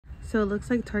So it looks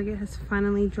like Target has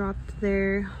finally dropped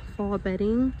their fall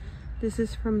bedding. This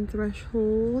is from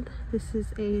Threshold. This is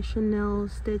a Chanel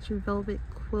Stitch velvet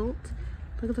quilt.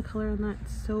 Look at the color on that,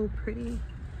 it's so pretty.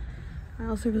 I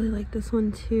also really like this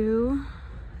one too.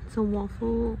 It's a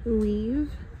waffle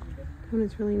weave. That one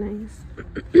is really nice.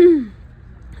 And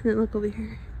then look over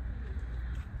here.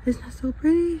 Isn't that so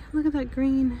pretty? Look at that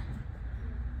green.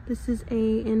 This is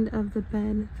a end of the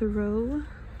bed throw.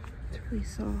 It's really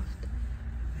soft.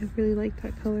 I really like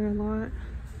that color a lot.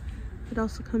 It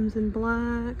also comes in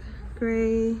black,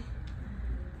 gray,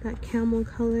 that camel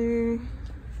color.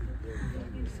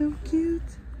 So cute.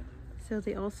 So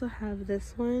they also have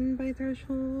this one by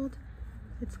Threshold.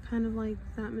 It's kind of like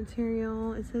that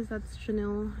material. It says that's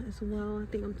Chanel as well.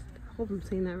 I hope I'm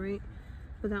saying that right.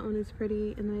 But that one is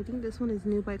pretty. And then I think this one is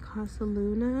new by Casa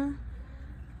Luna.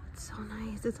 It's so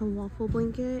nice. It's a waffle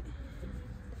blanket.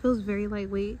 It feels very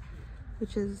lightweight,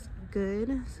 which is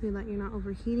good so that you're not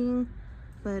overheating,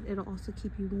 but it'll also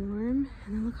keep you warm.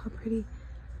 And then look how pretty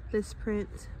this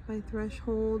print by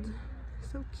Threshold.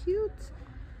 So cute.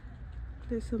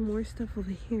 There's some more stuff over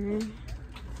here.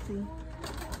 Let's see.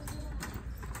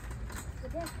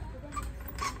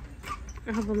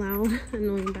 I have a loud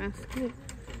annoying basket.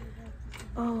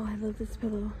 Oh, I love this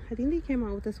pillow. I think they came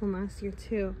out with this one last year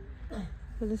too,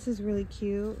 but this is really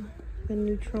cute. The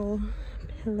neutral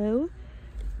pillow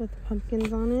with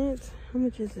pumpkins on it. How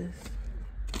much is this?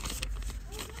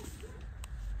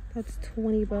 That's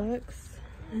 20 bucks.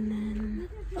 And then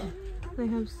I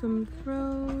have some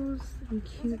throws and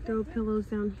cute throw pillows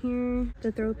down here.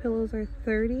 The throw pillows are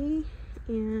 30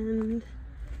 and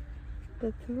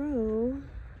the throw,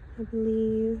 I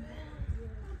believe,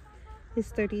 is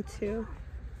 32.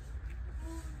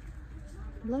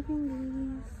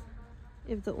 Loving these.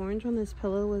 If the orange on this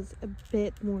pillow was a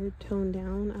bit more toned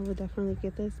down, I would definitely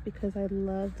get this because I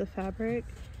love the fabric.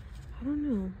 I don't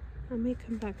know, I may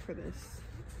come back for this.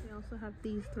 We also have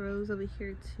these throws over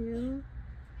here too.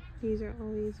 These are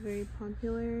always very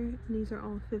popular, and these are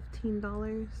all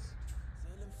 $15.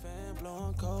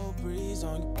 Blowing cold breeze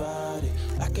on your body.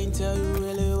 I can't tell you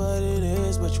really what it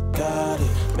is, but you got it.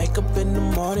 Makeup in the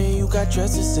morning, you got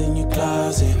dresses in your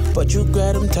closet, but you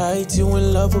grab them tight, you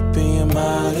in love with being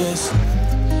modest.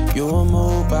 You a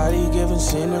move body giving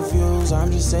interviews.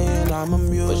 I'm just saying I'm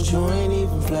amused, but you ain't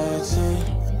even flexing.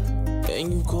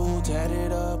 And you cool,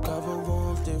 tatted up, cover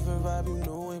wounds, different vibe, you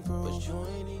know improve, but you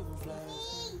ain't even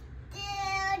flexing.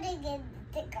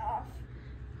 Take off.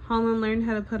 Holland learned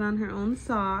how to put on her own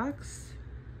socks.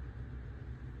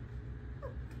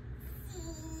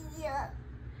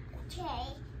 Okay.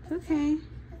 Okay. Okay.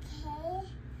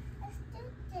 Let's do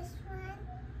this one.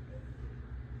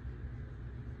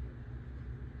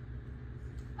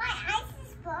 My eyes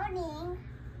is burning.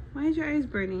 Why is your eyes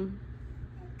burning?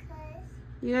 Because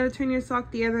You gotta turn your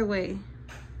sock the other way.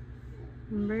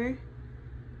 Remember?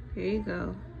 Here you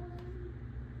go.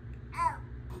 oh.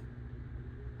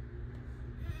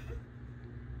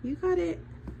 You got it.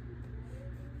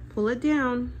 Pull it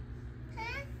down.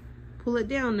 Huh? Pull it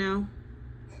down now.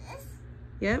 This?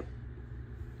 Yep.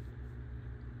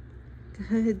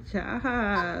 Good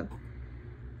job.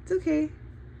 It's okay.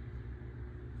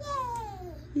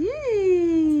 Yay!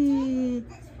 Yay!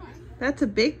 This one. That's a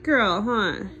big girl,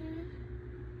 huh?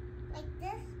 Like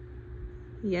this?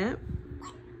 Yep.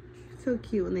 So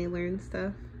cute when they learn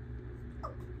stuff.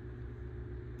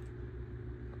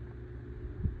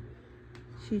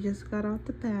 She just got out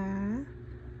the bath.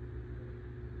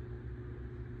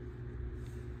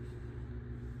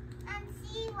 And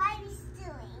see what he's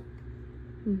doing.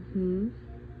 Mm-hmm.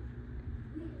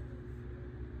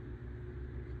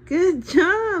 Good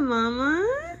job,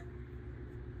 Mama.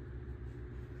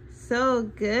 So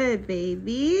good,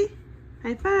 baby.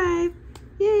 High five.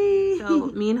 Yay. So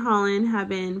me and Holland have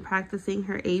been practicing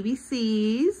her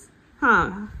ABCs,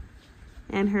 huh?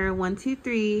 And her 1, 2,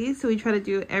 3. So we try to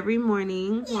do it every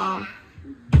morning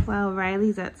while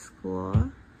Riley's at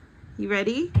school. You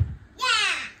ready? Yeah!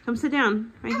 Come sit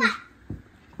down right here.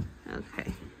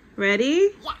 Okay. Ready?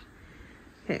 Yeah.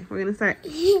 Okay, we're gonna start.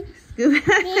 Scoot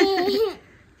back.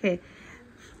 Okay.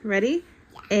 Ready?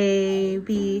 A,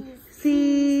 B,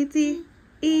 C, D,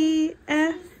 E,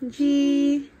 F,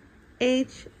 G,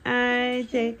 H, I,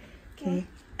 J, K,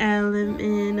 L, M,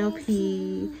 N, O,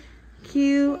 P,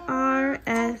 Q, R,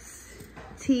 S,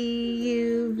 T,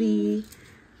 U, V,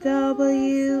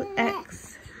 W,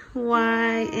 X,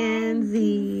 Y, and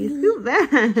Z. Scoot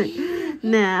back.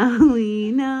 Now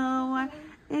we know our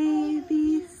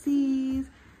ABCs.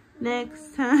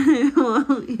 Next time,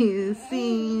 won't you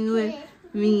sing with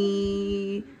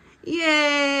me?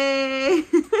 Yay!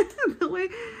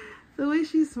 the The way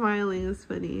she's smiling is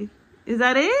funny. Is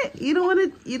that it? You don't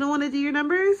want to do your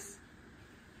numbers?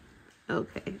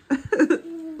 Okay.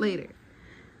 Later.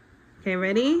 Okay,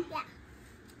 ready? Yeah.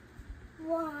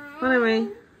 What am I?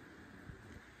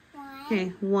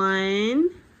 Okay, 1,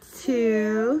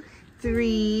 2,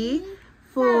 3,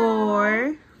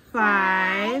 4,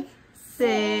 5,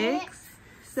 6,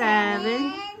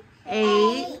 7,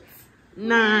 8,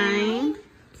 9,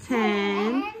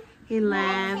 10,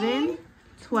 11,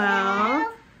 12,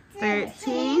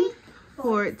 13,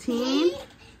 14,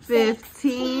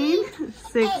 15,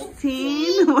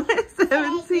 16,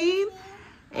 17,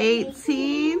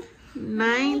 18,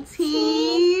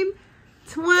 19,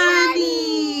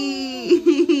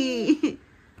 20.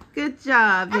 Good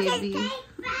job, baby. Okay,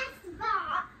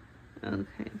 basketball.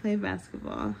 Okay, play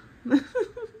basketball.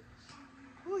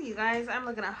 Oh, you guys, I'm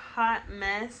looking a hot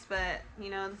mess, but you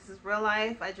know, this is real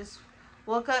life. I just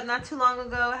woke up not too long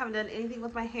ago. I haven't done anything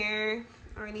with my hair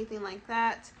or anything like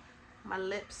that. My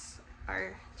lips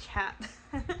are chapped,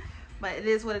 but it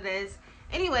is what it is.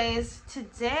 Anyways,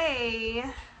 today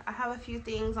I have a few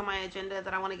things on my agenda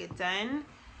that I want to get done.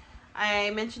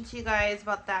 I mentioned to you guys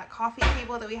about that coffee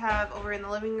table that we have over in the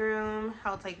living room,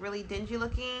 how it's like really dingy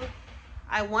looking.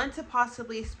 I want to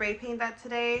possibly spray paint that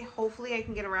today. Hopefully I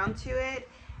can get around to it.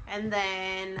 And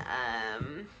then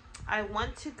I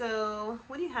want to go,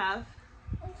 what do you have?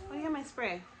 What do you have my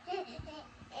spray?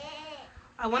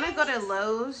 I want to go to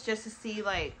Lowe's just to see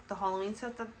like the Halloween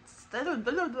stuff.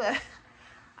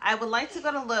 I would like to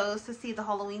go to Lowe's to see the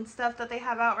Halloween stuff that they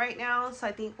have out right now. So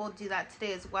I think we'll do that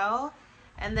today as well.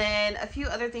 And then a few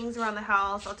other things around the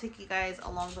house. I'll take you guys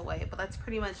along the way. But that's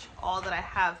pretty much all that I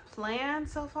have planned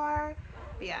so far.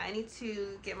 But yeah, I need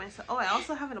to get myself... Oh, I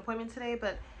also have an appointment today,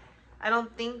 but I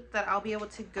don't think that I'll be able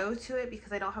to go to it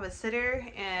because I don't have a sitter.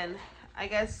 And I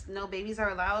guess no babies are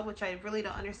allowed, which I really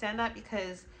don't understand that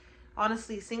because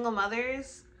honestly, single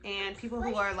mothers and people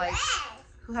who are like...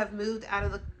 who have moved out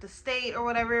of the state or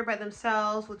whatever by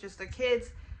themselves with just their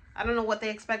kids, I don't know what they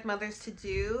expect mothers to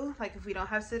do, like if we don't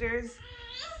have sitters.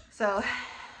 So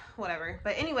whatever.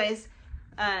 But anyways,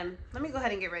 let me go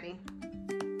ahead and get ready.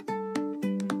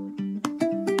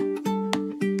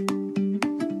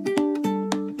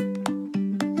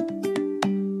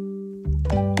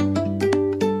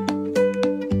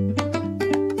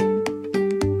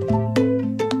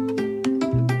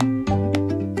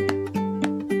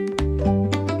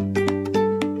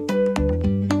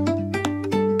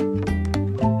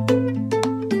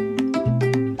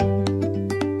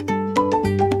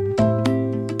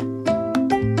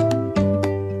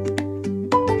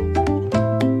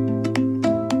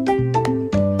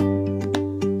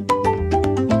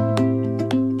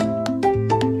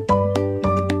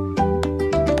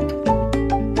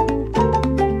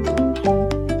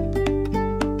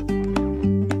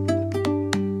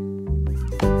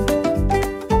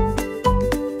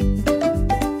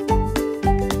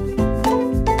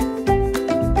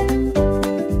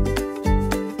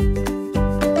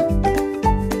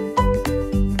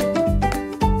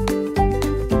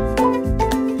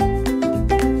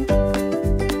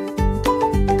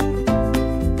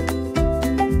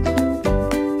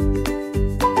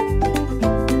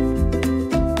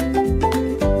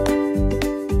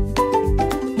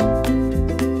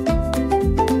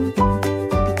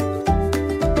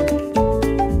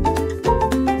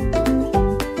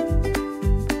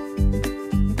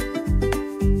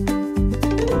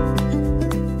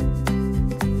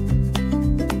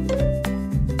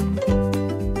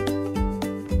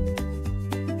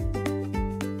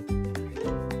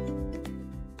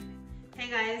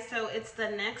 The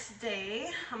next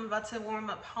day I'm about to warm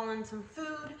up Holland some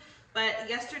food, but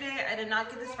yesterday I did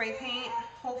not get the spray paint.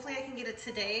 Hopefully I can get it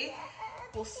today,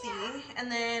 we'll see.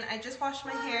 And then I just washed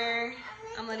my hair.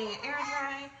 I'm letting it air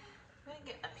dry. I'm gonna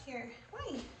get up here.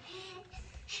 Wait,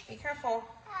 be careful.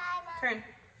 Turn.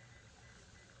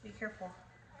 Be careful.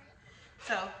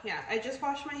 So yeah, I just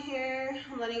washed my hair.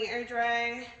 I'm letting it air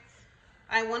dry.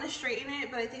 I want to straighten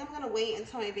it, but I think I'm gonna wait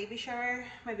until my baby shower.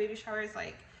 My baby shower is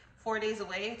like 4 days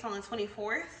away. It's on the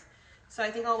 24th. So I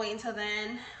think I'll wait until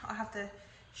then. I'll have to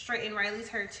straighten Riley's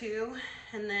hair too.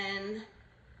 And then,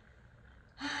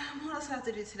 what else do I have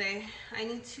to do today? I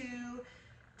need to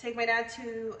take my dad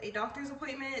to a doctor's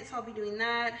appointment. So I'll be doing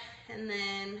that. And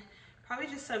then probably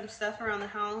just some stuff around the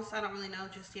house. I don't really know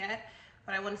just yet.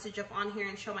 But I wanted to jump on here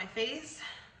and show my face.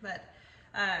 But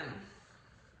I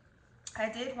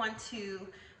did want to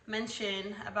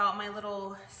mention about my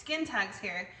little skin tags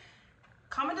here.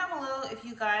 Comment down below if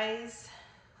you guys,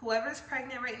 whoever's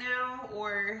pregnant right now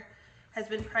or has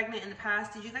been pregnant in the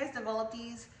past, did you guys develop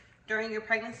these during your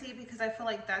pregnancy, because I feel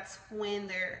like that's when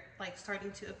they're like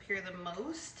starting to appear the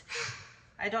most.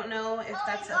 I don't know if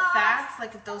that's a fact,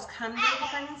 like if those come during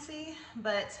pregnancy,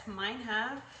 but mine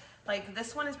have. Like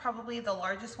this one is probably the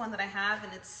largest one that I have,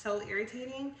 and it's so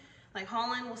irritating. Like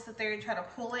Holland will sit there and try to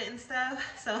pull it and stuff.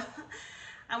 So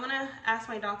I'm gonna ask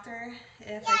my doctor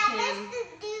if I can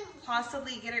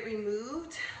possibly get it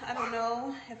removed. I don't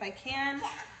know if I can.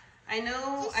 I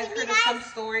know I've heard of some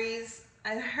stories.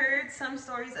 I've heard some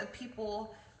stories of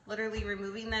people literally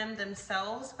removing them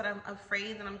themselves, but I'm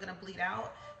afraid that I'm gonna bleed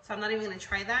out. So I'm not even gonna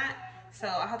try that. So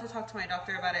I'll have to talk to my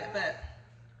doctor about it. But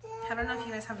I don't know if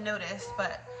you guys have noticed,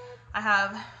 but I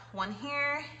have one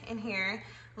here and here,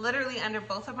 literally under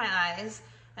both of my eyes.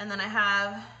 And then I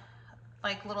have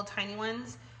like little tiny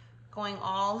ones going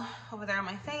all over there on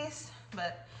my face,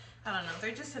 but I don't know,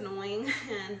 they're just annoying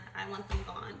and I want them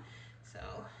gone. So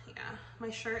yeah, my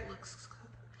shirt looks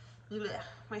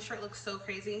so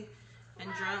crazy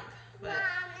and drunk, but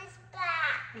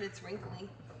and it's wrinkly.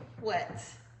 What?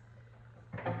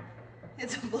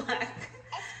 It's black.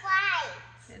 It's white.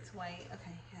 It's white,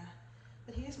 okay, yeah.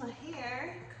 But here's my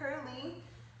hair, curly.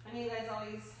 I know you guys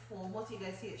always, well, most of you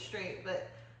guys see it straight, but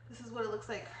this is what it looks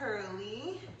like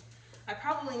curly. I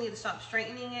probably need to stop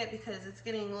straightening it because it's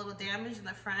getting a little damaged in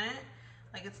the front.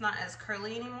 Like it's not as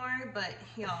curly anymore, but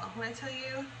y'all, when I tell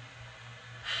you,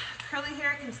 curly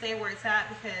hair can stay where it's at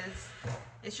because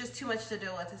it's just too much to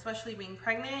deal with, especially being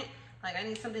pregnant. Like I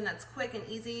need something that's quick and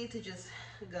easy to just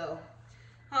go.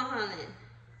 Oh, honey.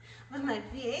 But my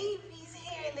baby's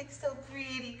hair looks so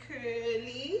pretty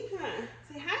curly. Huh?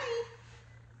 Say hi.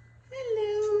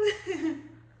 Hello.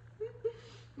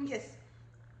 Kiss.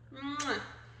 Mwah.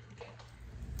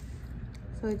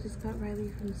 So I just got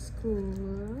Riley from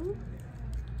school.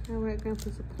 Now we're at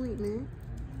Grandpa's appointment.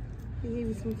 He gave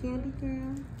you some candy,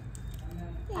 girl?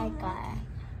 I got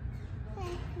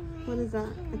What is that?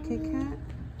 A Kit Kat?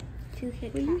 2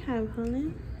 Kit What do you have,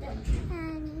 honey?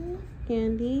 Honey.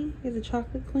 Candy? You're the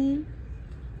chocolate queen?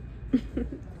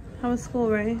 How was school,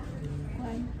 Ray?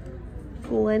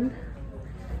 Good.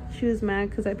 She was mad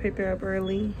because I picked her up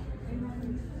early.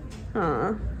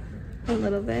 Aw, a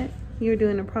little bit. You were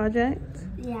doing a project?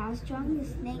 Yeah, I was drawing the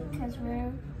snake because we're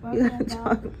You working got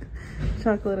about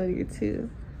chocolate on your tooth.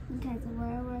 because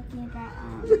we're working about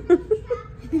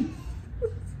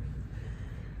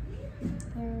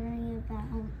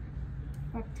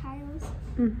reptiles.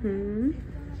 Mm-hmm.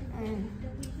 And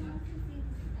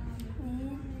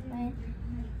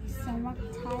some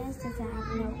reptiles doesn't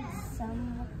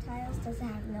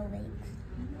have no legs.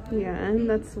 Yeah, and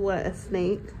that's what, a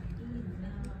snake?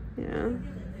 Yeah.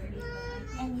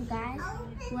 And you guys,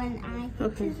 when I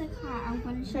get to the car, I'm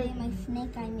going to show you my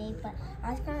snake I made, but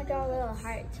I was going to draw little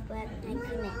hearts, but I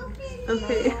couldn't.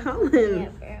 Okay,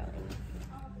 Holland.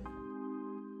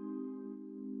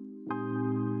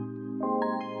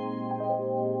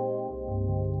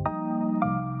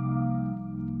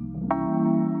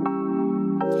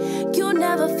 You'll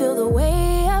never feel the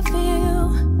way I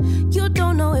feel. You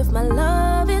don't know if my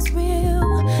love is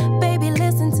real. Baby,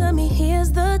 listen to me,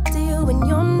 here's the deal. When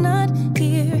you're not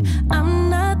here, I'm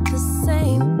not the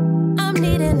same. I'm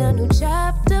needing a new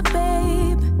chapter,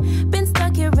 babe. Been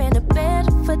stuck here in a bed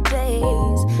for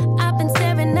days. I've been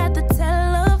staring at the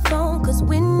telephone, cause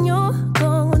when you're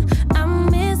gone, I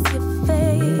miss your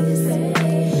face.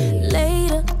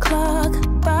 8 o'clock,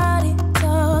 body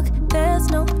talk. There's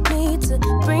no need to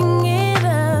bring it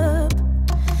up.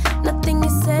 Nothing you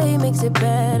say makes it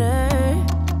better.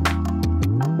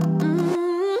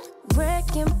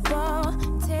 Wrecking ball,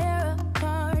 tear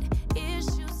apart,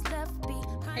 issues left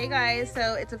behind. Hey guys,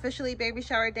 so it's officially baby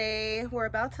shower day. We're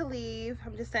about to leave.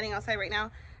 I'm just standing outside right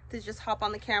now to just hop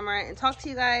on the camera and talk to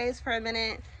you guys for a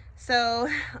minute. So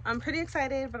I'm pretty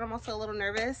excited, but I'm also a little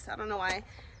nervous. I don't know why.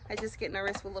 I just get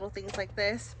nervous with little things like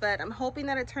this, but I'm hoping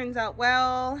that it turns out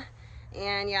well.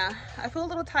 And yeah, I feel a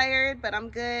little tired, but I'm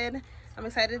good. I'm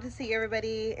excited to see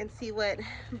everybody and see what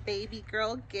baby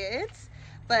girl gets.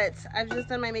 But I've just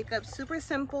done my makeup super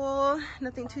simple,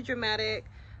 nothing too dramatic.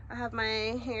 I have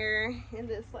my hair in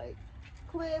this like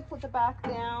clip with the back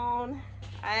down.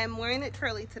 I am wearing it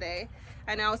curly today.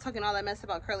 I know I was talking all that mess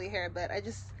about curly hair, but I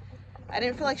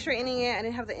didn't feel like straightening it. I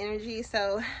didn't have the energy,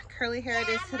 so curly hair it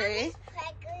is today.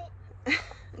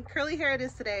 Curly hair it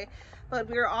is today. But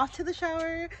we are off to the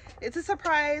shower. It's a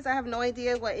surprise. I have no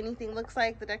idea what anything looks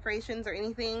like, the decorations or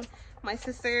anything. My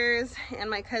sisters and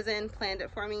my cousin planned it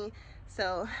for me,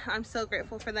 so I'm so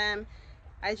grateful for them.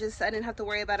 I didn't have to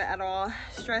worry about it at all.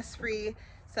 Stress-free.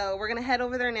 So we're gonna head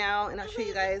over there now and I'll show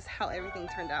you guys how everything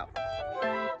turned out.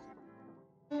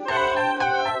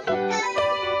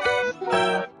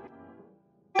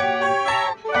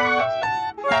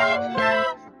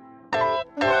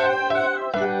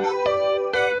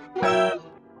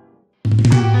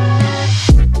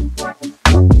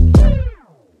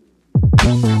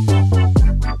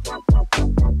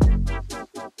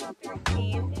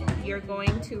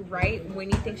 when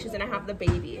you think she's gonna have the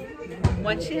baby.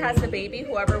 Once she has the baby,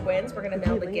 whoever wins, we're gonna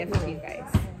mail the gift to you guys.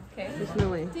 Okay? There's no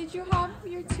way. Did you have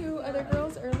your 2 other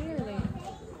girls early or late?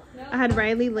 I had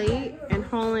Riley late and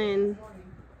Holland.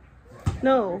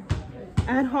 No,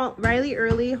 I had Riley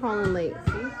early, Holland late.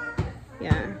 See?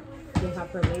 Yeah.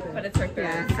 But it's her third.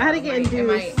 Yeah. I had to get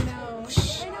induced. No.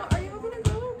 I know. Are you having a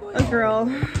girl or boy? A girl.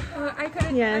 I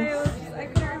couldn't. Yes. I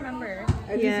couldn't remember.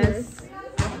 Yes.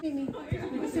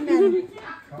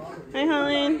 Hi,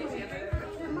 Holland.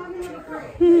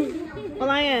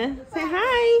 Olaya, say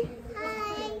hi.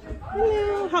 Hi.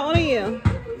 Hello. How old are you?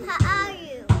 How are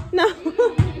you? No.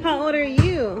 How old are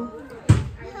you?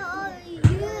 How are you?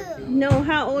 No.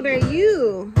 How old are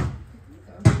you?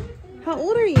 How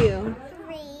old are you?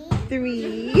 3.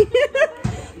 3.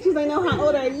 She's like, no. How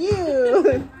old are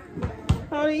you?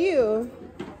 How old are you?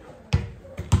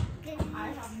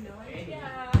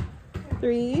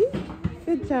 3.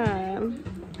 Good job.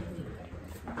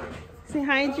 Say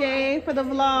hi, Jay, for the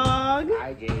vlog.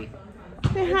 Hi, Jay.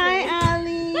 Say hi,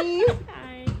 Allie.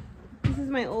 Hi. This is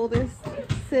my oldest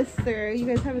sister. You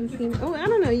guys haven't seen. Oh, I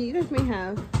don't know. You guys may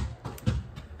have.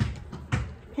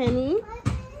 Penny.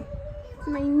 It's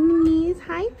my niece.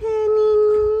 Hi,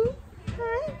 Penny.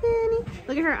 Hi, Penny.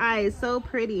 Look at her eyes. So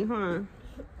pretty, huh?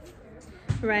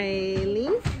 Riley.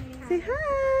 Say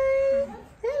hi.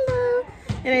 Hello.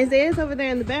 And Isaiah's over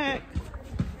there in the back.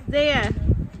 Zaya.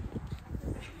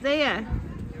 Zaya.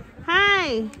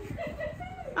 Hi.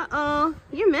 Uh-oh.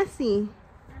 You're messy.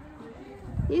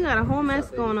 You got a whole mess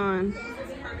going on.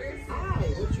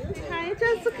 Hi,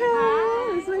 Jessica.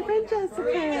 This is my friend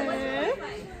Jessica.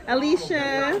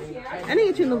 Alicia. I didn't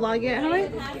get you in the vlog yet, have I?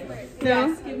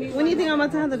 No? When do you think I'm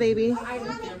about to have the baby? You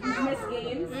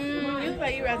look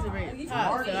like you reserved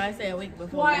top, so I say a week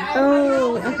before.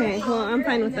 Oh, okay. Well, I'm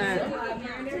fine with that.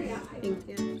 Thank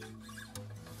you.